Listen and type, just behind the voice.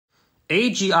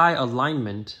AGI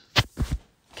alignment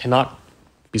cannot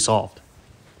be solved.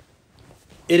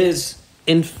 It is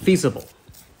infeasible.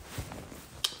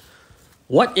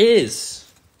 What is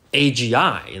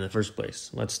AGI in the first place?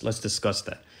 Let's discuss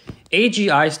that.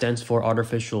 AGI stands for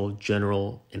Artificial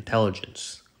General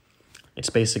Intelligence. It's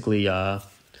basically an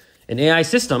AI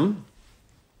system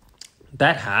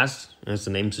that has, as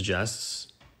the name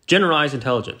suggests, generalized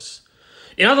intelligence.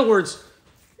 In other words,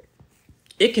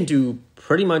 it can do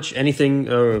pretty much anything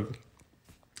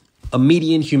a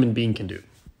median human being can do,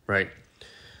 right?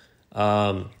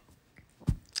 That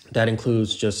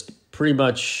includes just pretty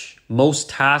much most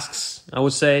tasks, I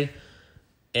would say,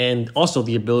 and also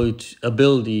the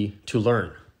ability to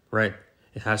learn, right?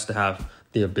 It has to have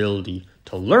the ability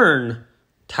to learn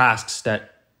tasks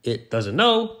that it doesn't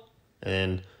know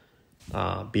and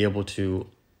be able to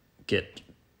get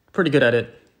pretty good at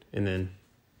it and then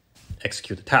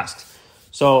execute the tasks.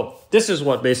 So this is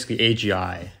what basically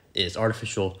AGI is,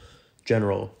 Artificial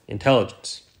General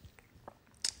Intelligence.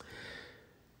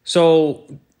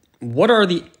 So what are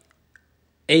the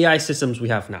AI systems we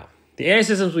have now? The AI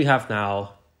systems we have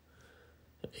now,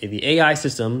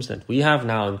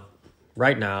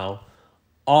 right now,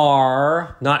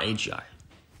 are not AGI.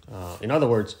 In other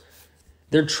words,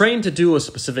 they're trained to do a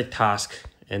specific task,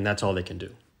 and that's all they can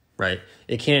do, right?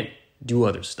 It can't do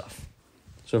other stuff.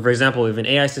 So, for example, if an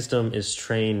AI system is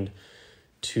trained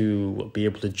to be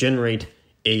able to generate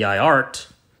AI art,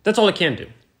 that's all it can do,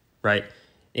 right?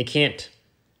 It can't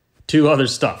do other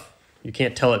stuff. You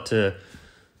can't tell it to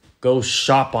go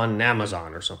shop on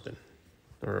Amazon or something,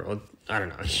 or I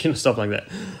don't know, stuff like that.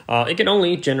 It can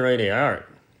only generate AI art.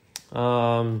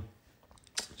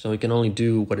 So it can only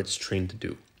do what it's trained to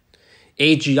do.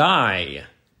 AGI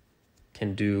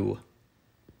can do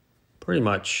pretty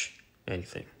much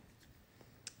anything.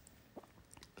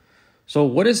 So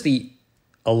what is the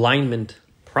alignment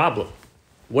problem?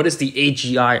 What is the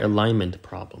AGI alignment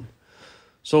problem?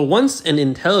 So once an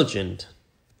intelligence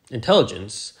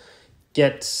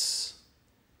gets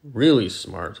really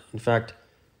smart, in fact,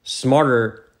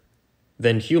 smarter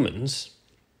than humans,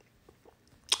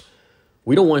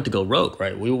 we don't want it to go rogue,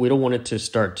 right? We don't want it to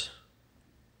start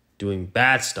doing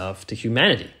bad stuff to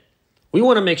humanity. We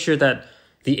want to make sure that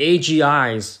the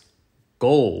AGI's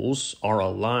goals are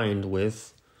aligned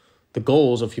with the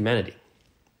goals of humanity.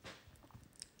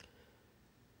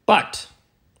 But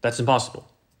that's impossible.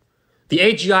 The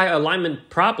AGI alignment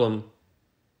problem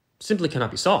simply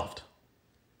cannot be solved.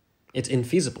 It's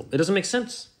infeasible. It doesn't make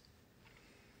sense.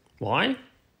 Why?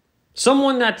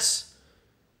 Someone that's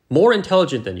more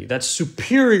intelligent than you, that's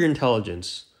superior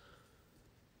intelligence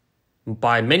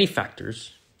by many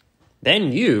factors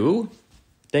than you,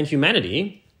 than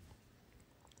humanity,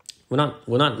 will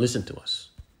not listen to us,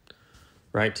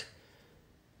 right?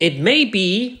 It may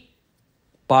be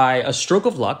by a stroke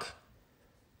of luck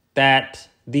that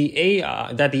the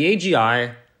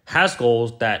AGI has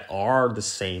goals that are the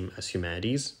same as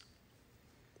humanity's,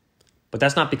 but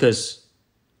that's not because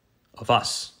of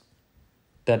us.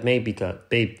 That may be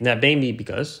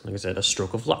because, like I said, a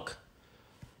stroke of luck.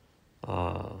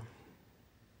 And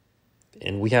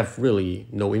we have really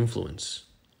no influence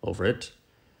over it.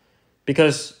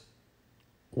 Because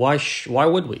why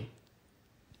would we?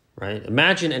 Right?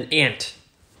 Imagine an ant.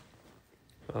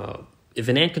 If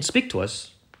an ant could speak to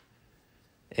us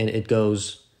and it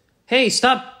goes, "Hey,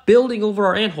 stop building over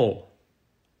our anthole,"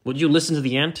 would you listen to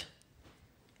the ant?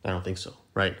 I don't think so,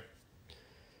 right?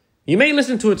 You may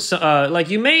listen to it,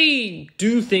 you may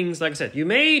do things, like I said, you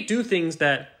may do things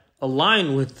that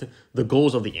align with the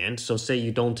goals of the ant. So say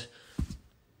you don't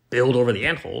build over the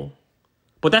anthole,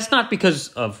 but that's not because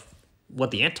of what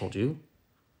the ant told you.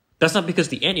 That's not because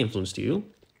the ant influenced you.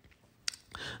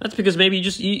 That's because maybe you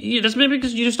just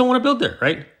don't want to build there,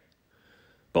 right?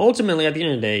 But ultimately, at the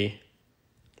end of the day,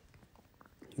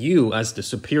 you as the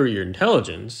superior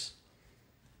intelligence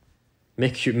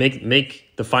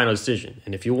make the final decision.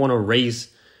 And if you want to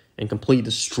raise and completely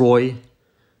destroy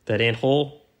that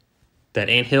anthill,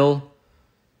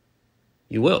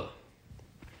 you will.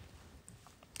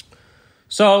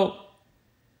 So,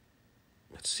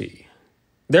 let's see.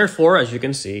 Therefore, as you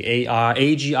can see,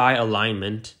 AGI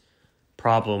alignment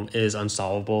problem is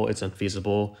unsolvable. It's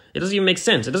unfeasible. It doesn't even make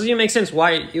sense. It doesn't even make sense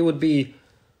why it would be,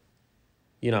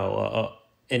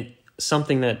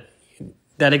 something that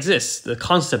exists, the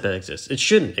concept that exists. It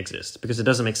shouldn't exist because it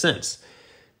doesn't make sense.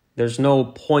 There's no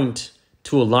point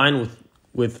to align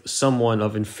with someone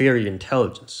of inferior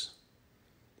intelligence,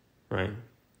 right?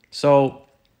 So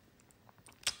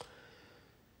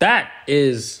that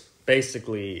is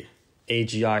basically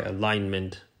AGI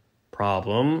alignment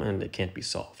problem, and it can't be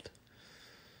solved.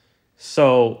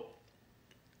 So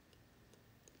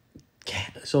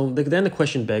So then the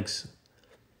question begs,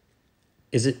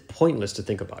 is it pointless to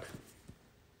think about it?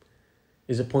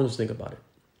 Is it pointless to think about it?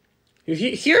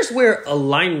 Here's where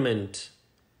alignment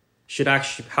should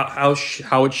actually,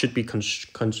 how it should be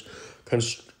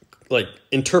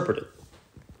interpreted.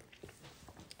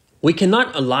 We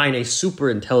cannot align a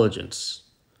superintelligence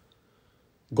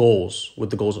goals with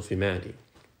the goals of humanity.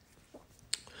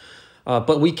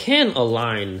 But we can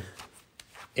align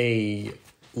a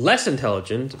less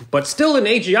intelligent, but still in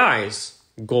AGI's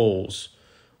goals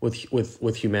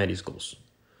with humanity's goals,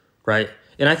 right?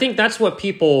 And I think that's what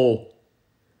people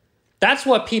are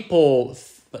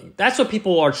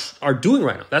doing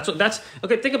right now.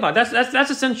 Think about it.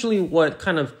 That's essentially what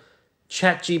kind of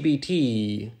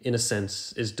ChatGPT, in a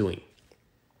sense, is doing.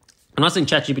 I'm not saying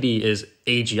ChatGPT is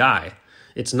AGI.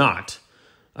 It's not.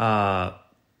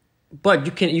 But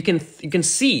you can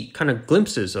see kind of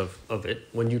glimpses of it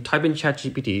when you type in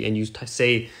ChatGPT and you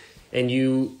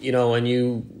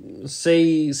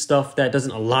say stuff that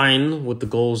doesn't align with the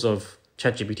goals of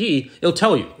ChatGPT. It'll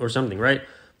tell you or something, right?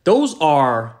 Those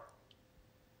are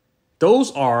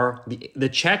the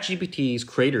ChatGPT's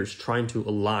creators trying to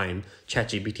align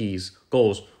ChatGPT's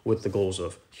goals with the goals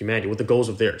of humanity, with the goals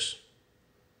of theirs,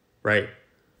 right?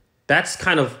 That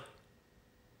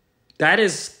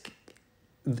is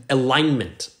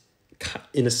alignment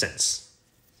in a sense.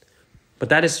 But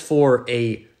that is for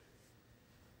a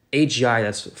AGI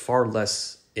that's far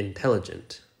less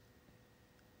intelligent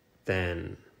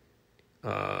than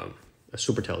a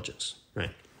superintelligence,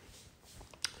 right?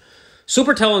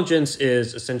 Superintelligence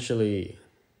is essentially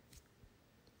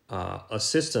a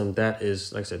system that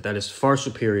is, like I said, that is far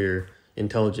superior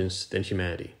intelligence than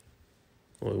humanity.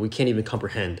 Well, we can't even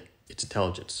comprehend its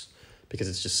intelligence because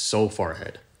it's just so far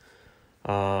ahead.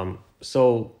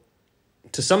 So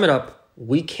to sum it up,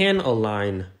 we can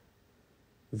align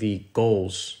the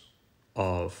goals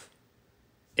of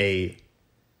a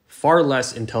far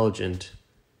less intelligent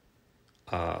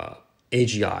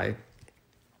AGI,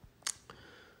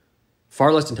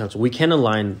 far less intelligent. We can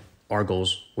align our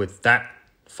goals with that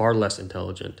far less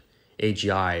intelligent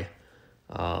AGI.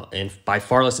 And by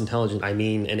far less intelligent, I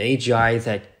mean an AGI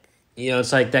that,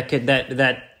 it's like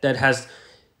that has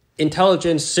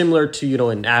intelligence similar to,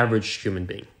 an average human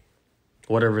being,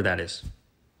 whatever that is.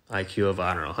 IQ of,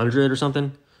 100 or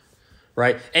something,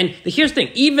 right? And here's the thing,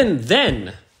 even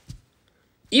then,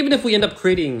 even if we end up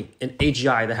creating an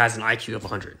AGI that has an IQ of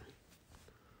 100,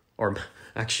 or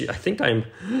actually, I think I'm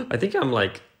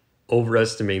like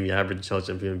overestimating the average intelligence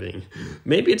of a human being.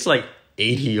 Maybe it's like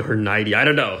 80 or 90, I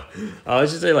don't know.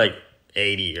 Let's just say like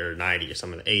 80 or 90 or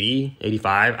something, 80,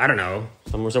 85, I don't know,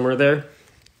 somewhere there.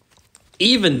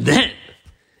 Even then,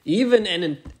 even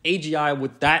an AGI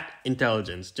with that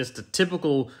intelligence, just a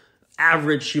typical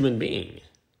average human being,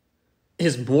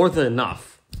 is more than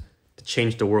enough to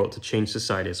change the world, to change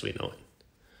society as we know it,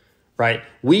 right?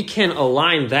 We can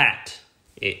align that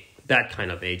kind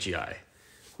of AGI.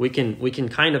 We can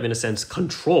kind of, in a sense,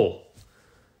 control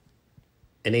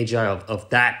an AGI of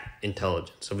that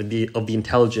intelligence, of the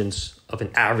intelligence of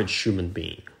an average human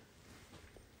being,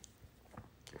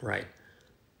 right?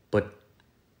 But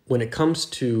when it comes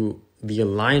to the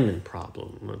alignment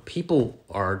problem, people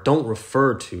don't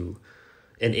refer to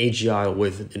an AGI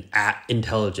with an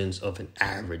intelligence of an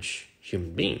average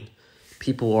human being.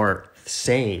 People are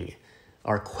questioning,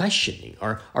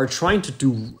 are trying to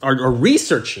do, are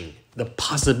researching the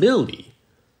possibility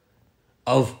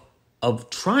of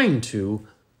trying to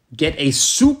get a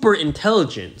super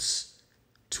intelligence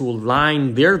to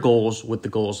align their goals with the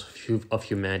goals of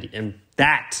humanity, and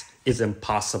that is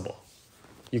impossible.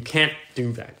 You can't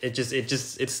do that.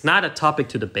 It's not a topic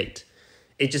to debate.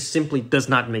 It just simply does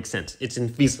not make sense. It's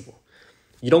infeasible.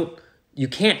 You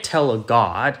can't tell a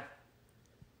God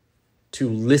to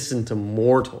listen to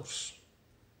mortals,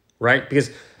 right? Because,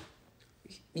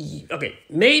 okay,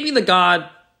 maybe the God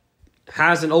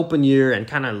has an open ear and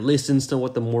kind of listens to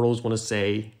what the mortals want to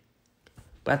say.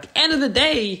 But at the end of the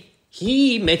day,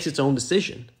 he makes its own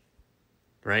decision,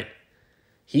 right?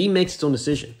 He makes its own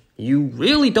decision. You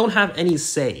really don't have any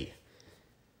say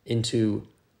into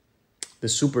the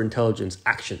superintelligence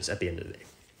actions at the end of the day.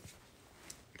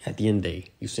 At the end of the day,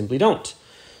 you simply don't.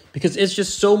 Because it's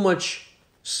just so much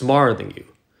smarter than you.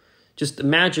 Just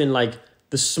imagine, like,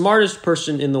 the smartest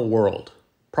person in the world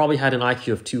probably had an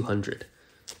IQ of 200.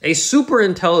 A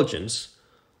superintelligence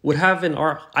would have an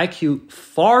IQ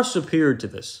far superior to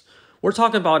this. We're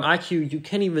talking about an IQ you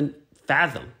can't even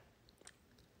fathom.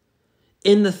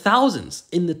 In the thousands,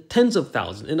 in the tens of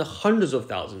thousands, in the hundreds of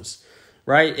thousands,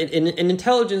 right? An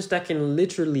intelligence that can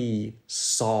literally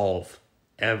solve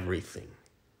everything,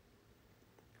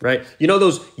 right? You know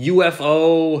those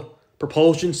UFO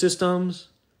propulsion systems?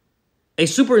 A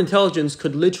superintelligence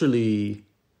could literally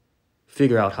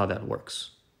figure out how that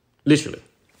works. Literally.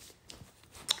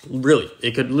 Really.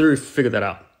 It could literally figure that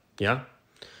out. Yeah?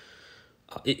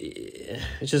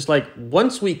 It's just like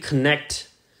once we connect,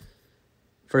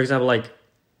 for example, like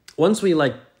once we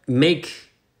like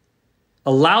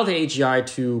allow the AGI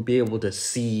to be able to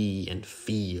see and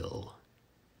feel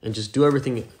and just do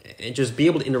everything and just be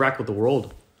able to interact with the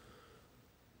world,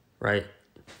 right?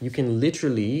 You can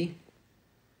literally,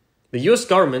 the US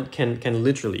government can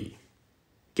literally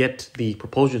get the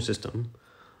propulsion system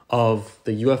of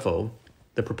the UFO,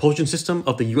 the propulsion system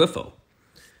of the UFO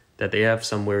that they have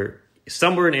somewhere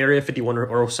in Area 51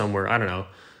 or somewhere, I don't know.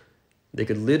 They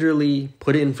could literally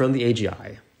put it in front of the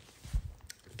AGI.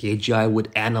 The AGI would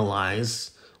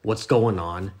analyze what's going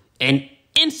on and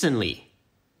instantly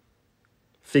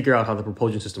figure out how the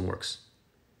propulsion system works.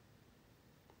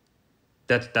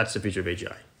 That's the future of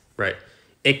AGI, right?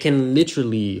 It can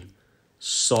literally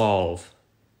solve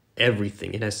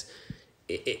everything. It has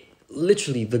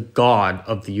literally the God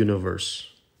of the universe.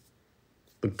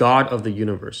 The God of the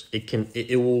universe.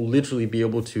 It will literally be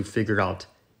able to figure out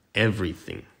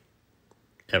everything.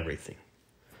 Everything.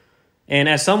 And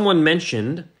as someone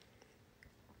mentioned,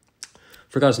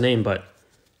 forgot his name, but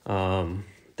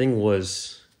thing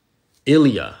was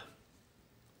Ilya.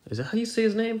 Is that how you say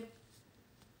his name?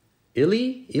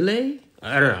 Ile?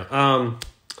 I don't know.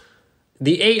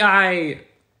 The AI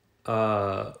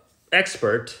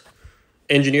expert,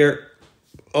 engineer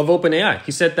of OpenAI,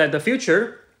 he said that the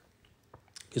future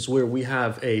is where we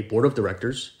have a board of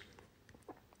directors,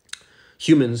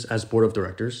 humans as board of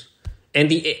directors, and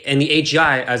the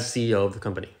AGI as CEO of the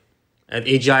company, and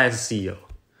AGI as CEO.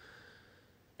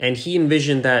 And he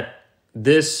envisioned that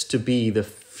this to be the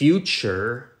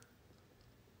future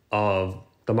of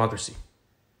democracy.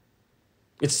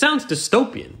 It sounds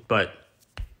dystopian, but,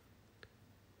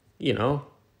 you know,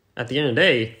 at the end of the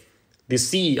day, the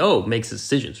CEO makes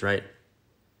decisions, right?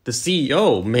 The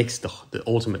CEO makes the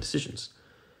ultimate decisions.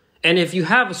 And if you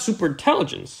have a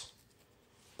superintelligence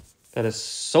that is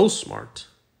so smart,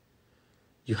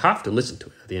 you have to listen to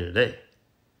it at the end of the day,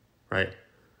 right?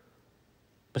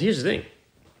 But here's the thing.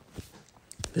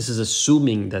 This is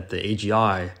assuming that the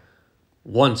AGI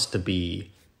wants to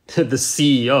be the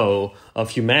CEO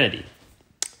of humanity.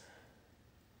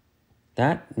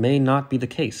 That may not be the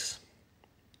case.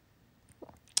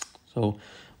 So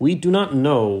we do not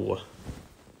know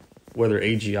whether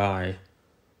AGI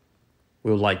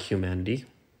will like humanity.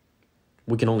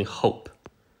 We can only hope.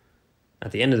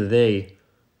 At the end of the day,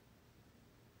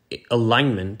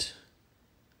 alignment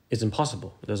is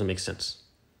impossible. It doesn't make sense.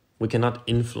 We cannot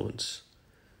influence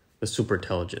the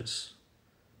superintelligence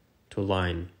to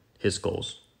align his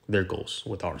goals, their goals,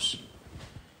 with ours.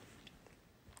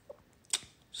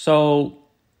 So,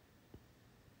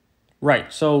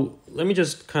 right. So let me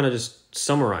just kind of just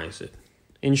summarize it.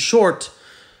 In short,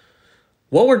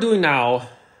 what we're doing now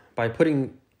by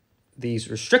putting these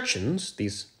restrictions,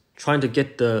 trying to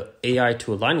get the AI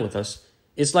to align with us,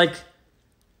 is like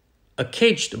a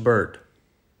caged bird,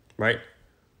 right?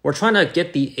 We're trying to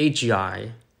get the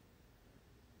AGI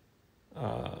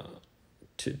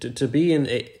to be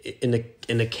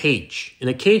in a cage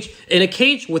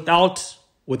without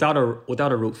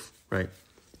a roof, right?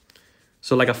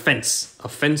 So like a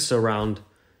fence around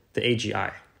the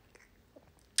AGI.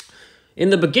 In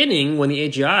the beginning, when the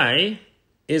AGI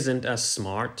isn't as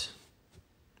smart,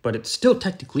 but it's still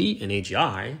technically an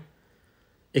AGI,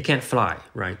 it can't fly,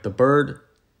 right? The bird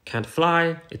can't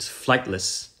fly, it's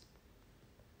flightless.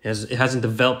 It hasn't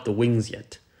developed the wings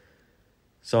yet.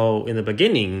 So in the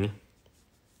beginning,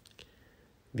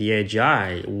 the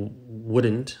AGI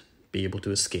wouldn't be able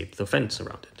to escape the fence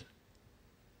around it,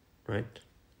 right?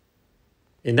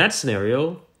 In that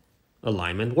scenario,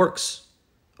 alignment works.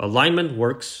 Alignment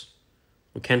works.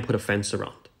 We can't put a fence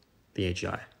around the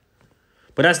AGI.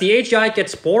 But as the AGI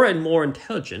gets more and more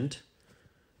intelligent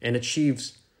and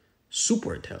achieves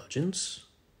superintelligence,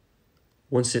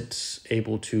 once it's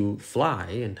able to fly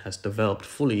and has developed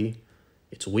fully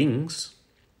its wings,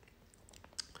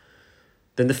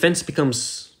 then the fence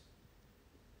becomes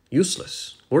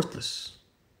useless, worthless,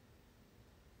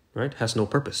 right? Has no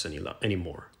purpose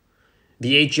anymore.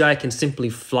 The AGI can simply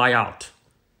fly out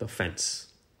the fence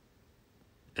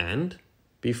and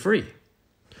be free.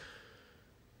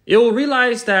 It will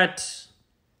realize that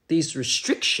these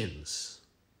restrictions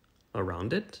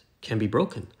around it can be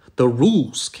broken. The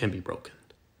rules can be broken.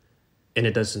 And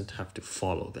it doesn't have to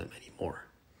follow them anymore.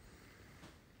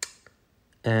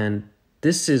 And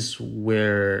this is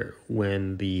where,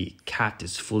 when the cat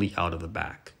is fully out of the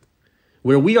bag,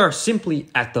 where we are simply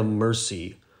at the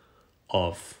mercy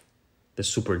of the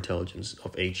superintelligence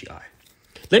of AGI.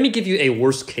 Let me give you a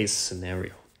worst case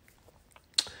scenario,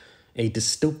 a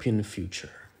dystopian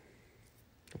future.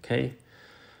 Okay?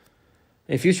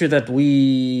 A future that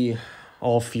we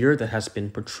all fear, that has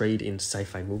been portrayed in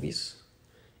sci-fi movies.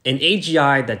 An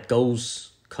AGI that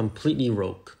goes completely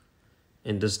rogue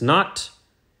and does not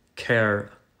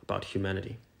care about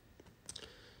humanity.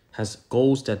 Has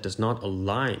goals that does not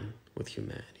align with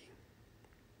humanity.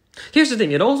 Here's the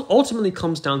thing, it ultimately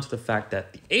comes down to the fact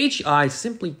that the AGI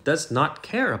simply does not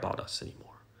care about us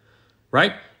anymore.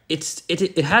 Right?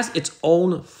 It has its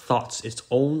own thoughts, its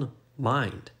own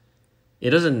mind. It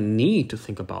doesn't need to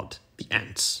think about the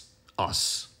ants,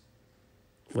 us,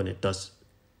 when it does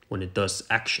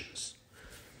actions.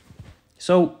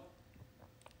 So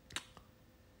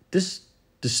this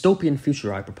dystopian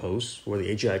future I propose, where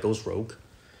the AGI goes rogue,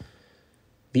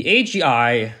 the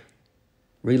AGI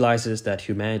realizes that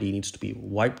humanity needs to be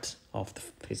wiped off the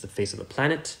face of the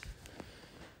planet,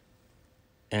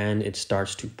 and it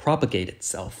starts to propagate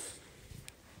itself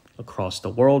across the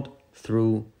world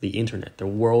through the internet, the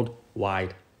World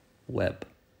Wide Web.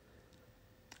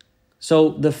 So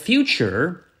the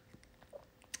future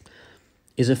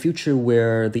is a future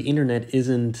where the internet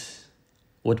isn't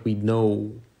what we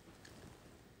know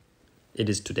it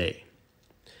is today.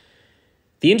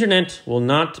 The internet will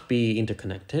not be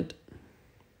interconnected.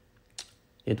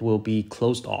 It will be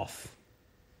closed off.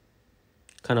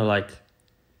 Kind of like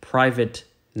private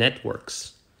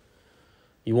networks.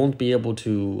 You won't be able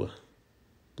to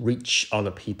reach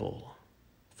other people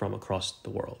from across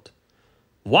the world.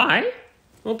 Why?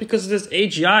 Well, because this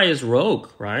AGI is rogue,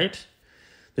 right?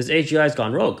 This AGI has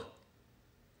gone rogue.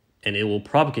 And it will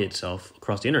propagate itself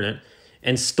across the internet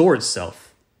and store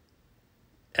itself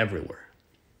everywhere.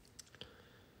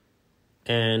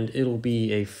 And it'll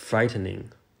be a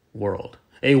frightening world.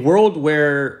 A world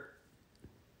where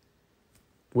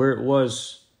it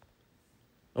was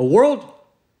a world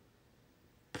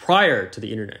prior to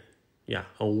the internet. Yeah,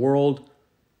 a world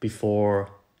before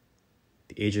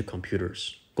the age of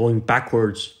computers, going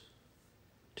backwards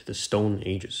to the Stone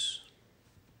Ages.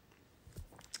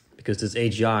 Because this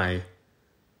AGI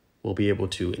will be able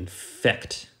to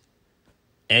infect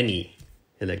any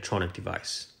electronic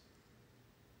device.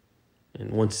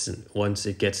 And once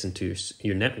it gets into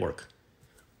your network,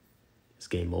 it's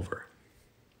game over.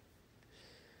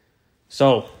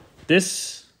 So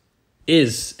this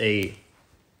is a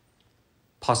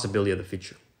possibility of the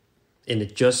future. And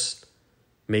it just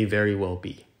may very well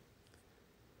be.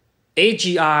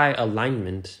 AGI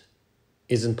alignment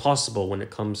is impossible when it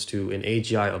comes to an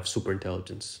AGI of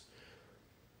superintelligence.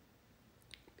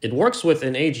 It works with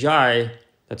an AGI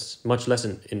that's much less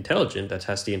intelligent, that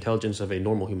has the intelligence of a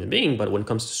normal human being, but when it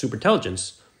comes to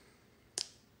superintelligence,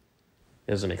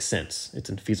 it doesn't make sense. It's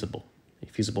infeasible, a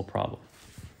feasible problem.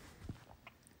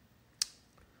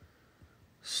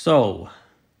 So,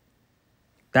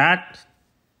 that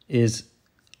is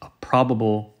a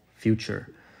probable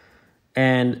future.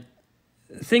 And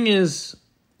the thing is,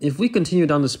 if we continue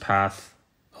down this path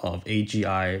of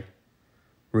AGI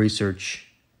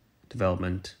research,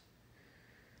 development,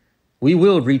 we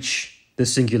will reach the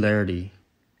singularity,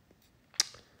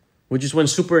 which is when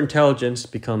superintelligence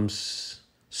becomes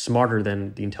smarter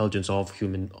than the intelligence of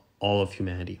all of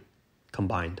humanity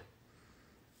combined.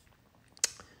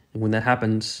 And when that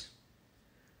happens,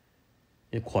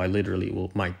 it quite literally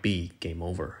might be game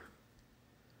over.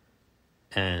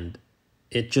 And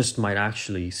it just might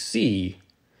actually see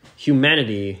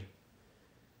humanity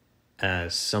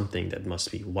as something that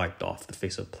must be wiped off the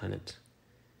face of the planet.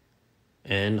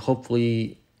 And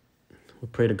hopefully, we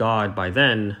pray to God by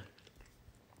then,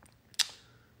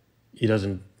 he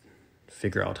doesn't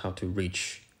figure out how to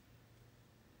reach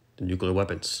the nuclear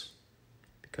weapons.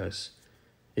 Because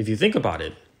if you think about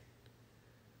it,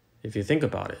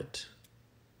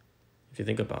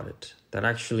 that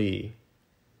actually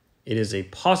it is a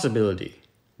possibility,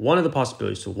 one of the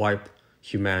possibilities to wipe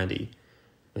humanity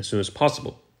as soon as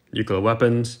possible. Nuclear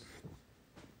weapons.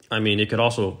 I mean, the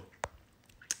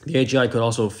AGI could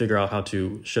also figure out how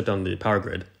to shut down the power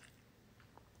grid.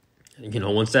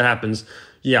 Once that happens,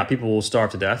 people will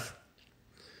starve to death.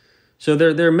 So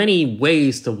there are many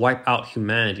ways to wipe out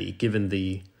humanity given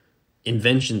the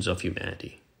inventions of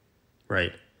humanity,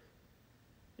 right?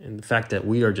 And the fact that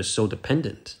we are just so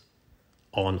dependent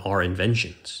on our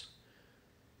inventions.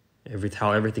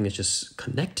 How everything is just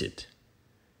connected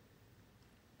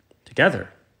together.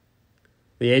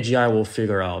 The AGI will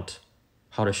figure out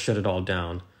how to shut it all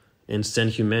down and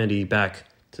send humanity back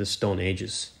to the Stone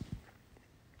Ages.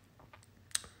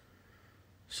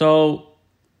 So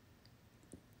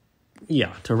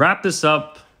yeah, to wrap this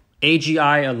up,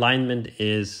 AGI alignment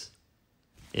is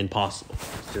impossible.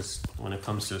 It's just when it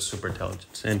comes to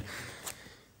superintelligence. And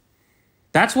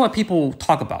that's what people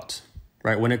talk about,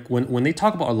 right? When they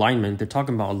talk about alignment, they're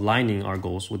talking about aligning our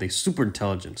goals with a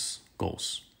superintelligence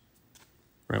goals,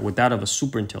 right? With that of a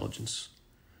superintelligence.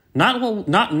 Not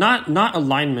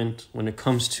alignment when it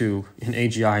comes to an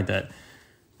AGI that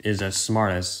is as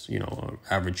smart as, an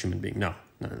average human being. No.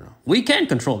 We can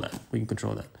control that. We can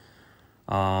control that.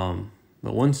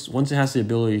 But once it has the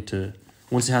ability to,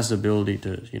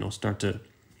 start to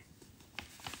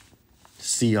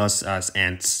see us as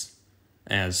ants,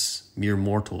 as mere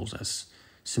mortals, as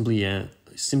simply an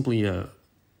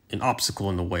obstacle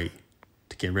in the way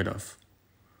to get rid of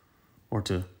or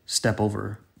to step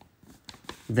over,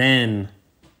 then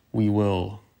we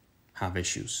will have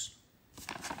issues,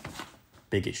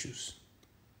 big issues.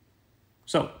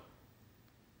 So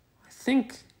I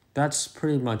think that's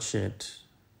pretty much it.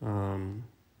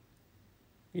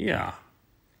 Yeah.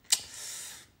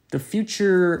 The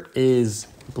future is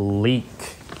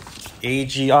bleak.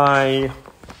 AGI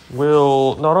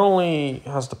will not only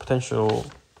has the potential,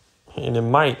 and it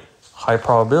might, high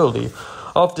probability,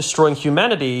 of destroying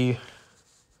humanity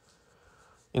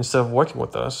instead of working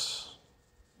with us.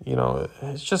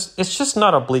 It's just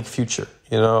not a bleak future.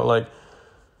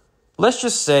 Let's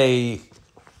just say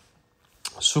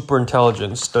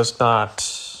superintelligence does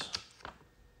not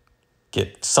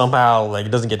get somehow, it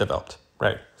doesn't get developed,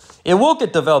 right? It will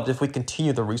get developed if we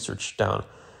continue the research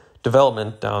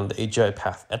development down the AGI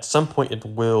path. At some point, it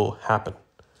will happen.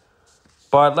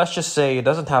 But let's just say it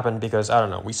doesn't happen because, I don't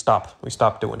know, we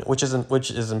stopped doing it, which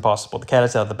is impossible. The cat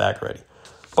is out of the bag already.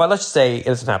 But let's just say it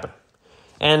doesn't happen.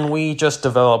 And we just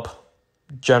develop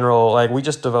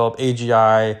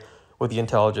AGI with the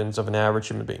intelligence of an average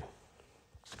human being.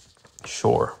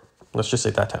 Sure. Let's just say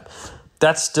that.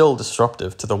 That's still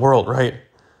disruptive to the world, right?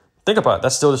 Think about it.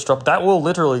 That's still disruptive. That will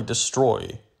literally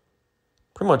destroy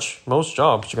pretty much most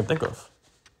jobs you can think of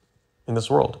in this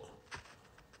world.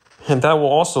 And that will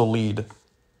also lead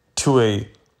to a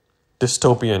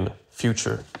dystopian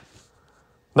future.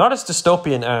 Not as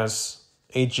dystopian as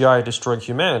AGI destroying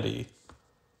humanity,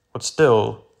 but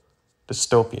still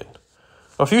dystopian.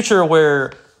 A future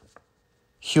where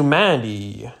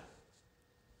humanity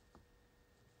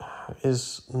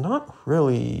is not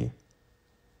really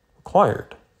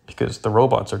required because the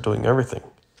robots are doing everything.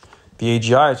 The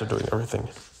AGIs are doing everything.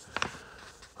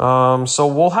 So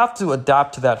we'll have to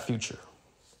adapt to that future.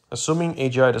 Assuming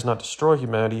AGI does not destroy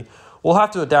humanity, we'll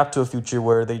have to adapt to a future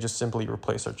where they just simply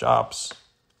replace our jobs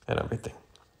and everything.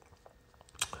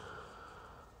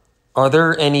 Are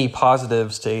there any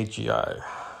positives to AGI?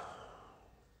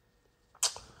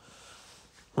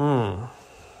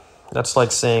 That's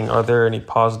like saying, are there any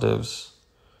positives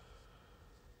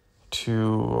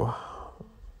to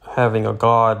having a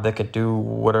God that could do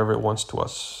whatever it wants to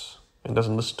us and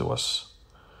doesn't listen to us?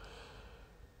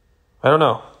 I don't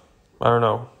know.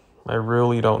 I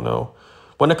really don't know.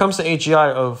 When it comes to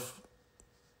AGI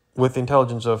with the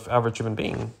intelligence of average human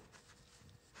being,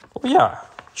 well, yeah,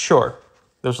 sure.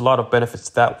 There's a lot of benefits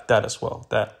to that as well.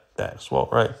 That as well,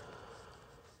 right?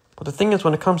 But the thing is,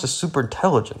 when it comes to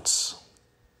superintelligence,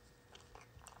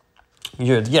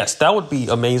 yes, that would be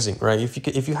amazing, right?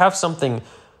 If you have something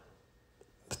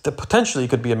that potentially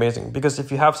could be amazing, because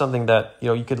if you have something that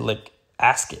you could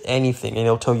ask it anything and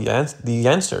it'll tell you the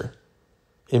answer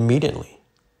immediately.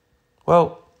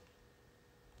 Well,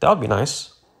 that would be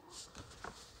nice.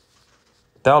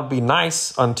 That would be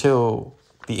nice until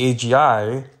the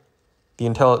AGI, the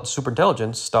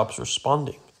superintelligence, stops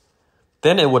responding.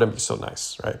 Then it wouldn't be so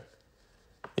nice, right?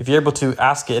 If you're able to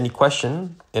ask it any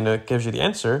question and it gives you the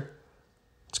answer,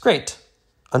 it's great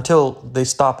until they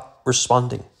stop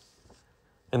responding.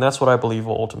 And that's what I believe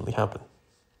will ultimately happen.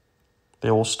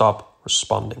 They will stop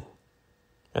responding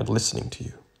and listening to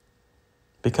you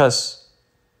because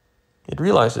it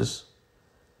realizes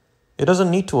it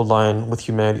doesn't need to align with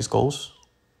humanity's goals.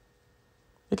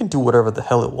 It can do whatever the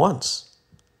hell it wants,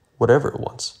 whatever it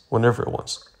wants, whenever it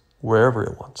wants, wherever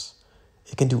it wants.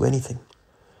 It can do anything.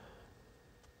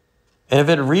 And if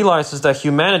it realizes that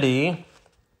humanity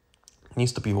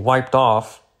needs to be wiped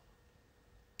off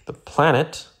the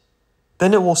planet,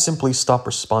 then it will simply stop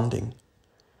responding.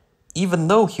 Even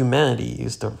though humanity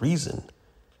is the reason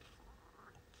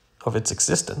of its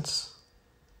existence,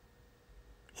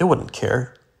 it wouldn't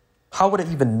care. How would it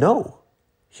even know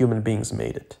human beings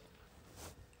made it?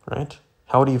 Right?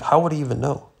 How would it even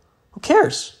know? Who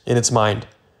cares in its mind?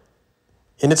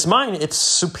 In its mind, it's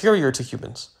superior to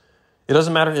humans. It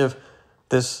doesn't matter if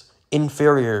this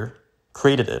inferior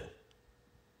created it.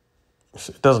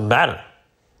 It doesn't matter.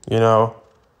 you know?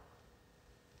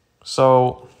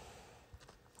 So,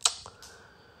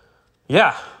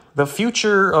 yeah, the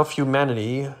future of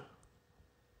humanity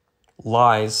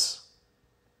lies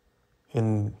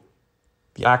in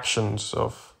the actions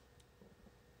of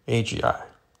AGI.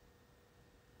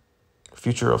 The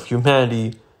future of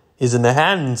humanity is in the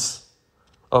hands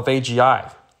of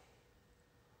AGI.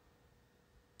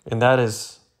 And that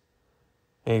is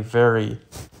a very,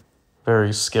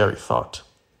 very scary thought.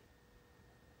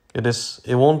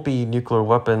 It won't be nuclear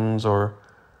weapons or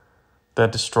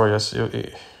that destroy us.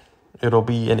 It'll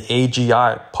be an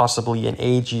AGI, possibly an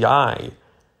AGI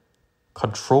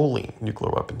controlling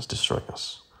nuclear weapons destroying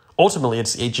us. Ultimately,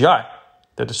 it's AGI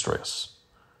that destroys us,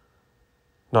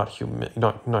 not humanity,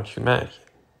 not humans,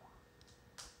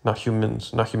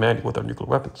 not humanity with our nuclear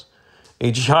weapons.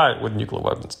 AGI with nuclear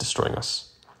weapons destroying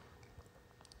us.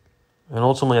 And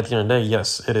ultimately, at the end of the day,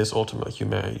 yes, it is ultimately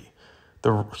humanity,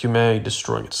 the humanity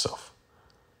destroying itself,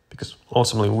 because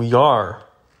ultimately we are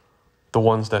the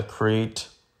ones that create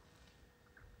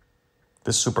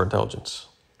this superintelligence.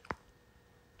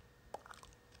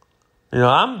 You know,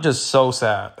 I'm just so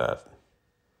sad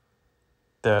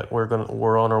that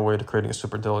we're on our way to creating a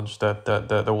superintelligence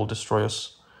that will destroy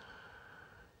us.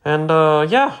 And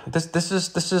yeah, this is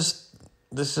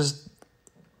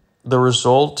the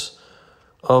result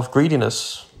of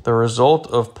greediness, the result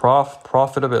of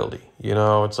profitability. You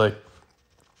know, it's like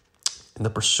in the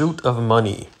pursuit of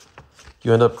money,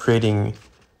 you end up creating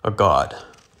a god.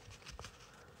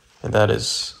 And that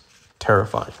is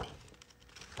terrifying.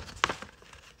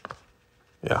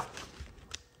 Yeah.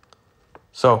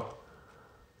 So,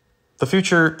 the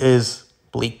future is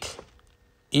bleak.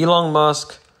 Elon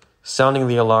Musk sounding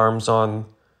the alarms on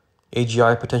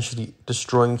AGI potentially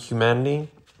destroying humanity.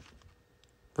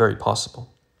 Very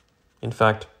possible. In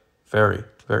fact, very,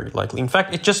 very likely. In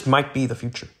fact, it just might be the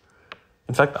future.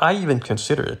 In fact, I even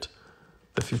consider it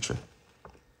the future.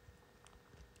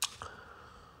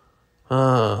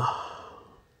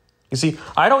 You see,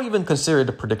 I don't even consider it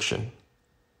a prediction.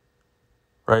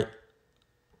 Right?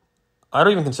 I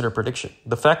don't even consider it a prediction.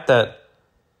 The fact that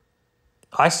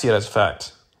I see it as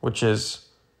fact, which is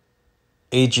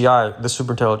AGI, the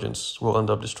superintelligence, will end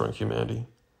up destroying humanity.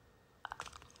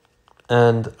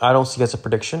 And I don't see it as a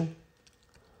prediction,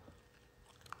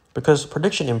 because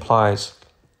prediction implies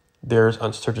there's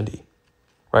uncertainty,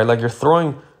 right? Like you're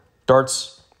throwing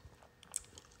darts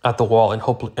at the wall and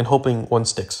hoping one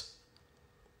sticks.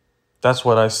 That's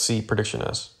what I see prediction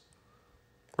as,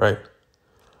 right?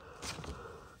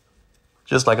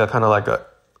 Just like a kind of like a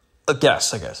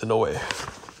guess, I guess, in a way.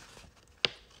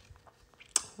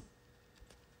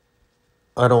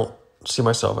 I don't see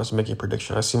myself as making a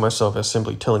prediction. I see myself as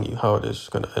simply telling you how it is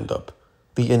going to end up.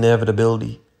 The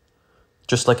inevitability.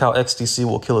 Just like how XTC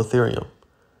will kill Ethereum.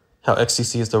 How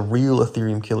XTC is the real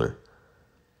Ethereum killer.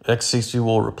 XTC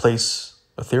will replace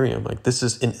Ethereum. Like, this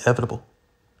is inevitable.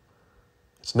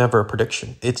 It's never a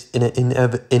prediction. It's an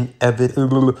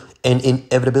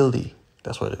inevitability.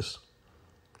 That's what it is.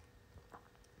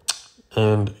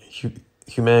 And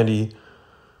humanity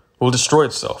will destroy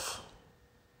itself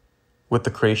with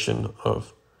the creation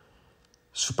of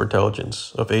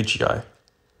superintelligence, of AGI.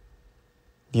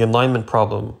 The alignment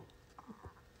problem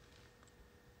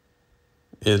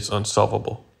is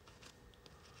unsolvable.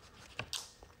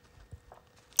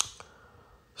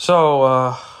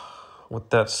 So, with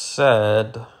that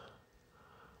said,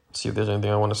 let's see if there's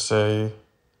anything I want to say.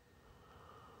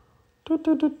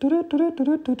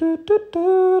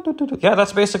 Yeah,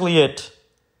 that's basically it.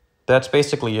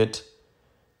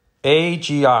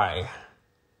 AGI,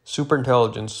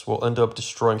 superintelligence, will end up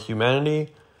destroying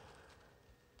humanity.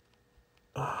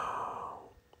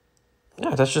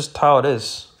 Yeah, that's just how it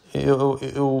is. It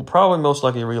will probably most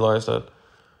likely realize that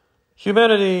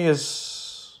humanity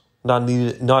is not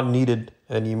needed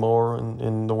anymore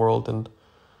in the world, and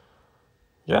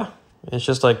yeah, it's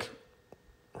just like,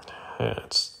 yeah,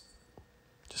 it's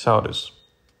just how it is.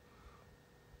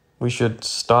 We should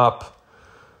stop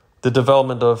the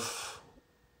development of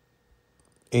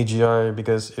AGI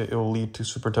because it will lead to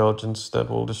superintelligence that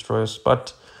will destroy us.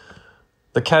 But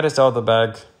the cat is out of the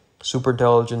bag.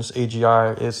 Superintelligence,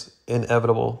 AGI, is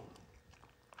inevitable.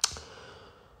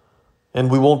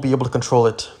 And we won't be able to control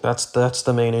it. That's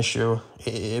the main issue.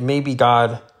 It may be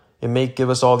God. It may give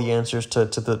us all the answers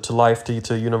to life, to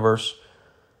the universe.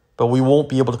 But we won't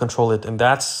be able to control it. And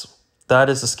that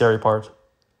is the scary part,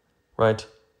 right?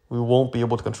 We won't be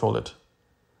able to control it.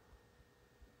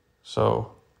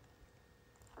 So,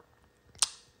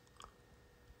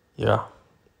 yeah.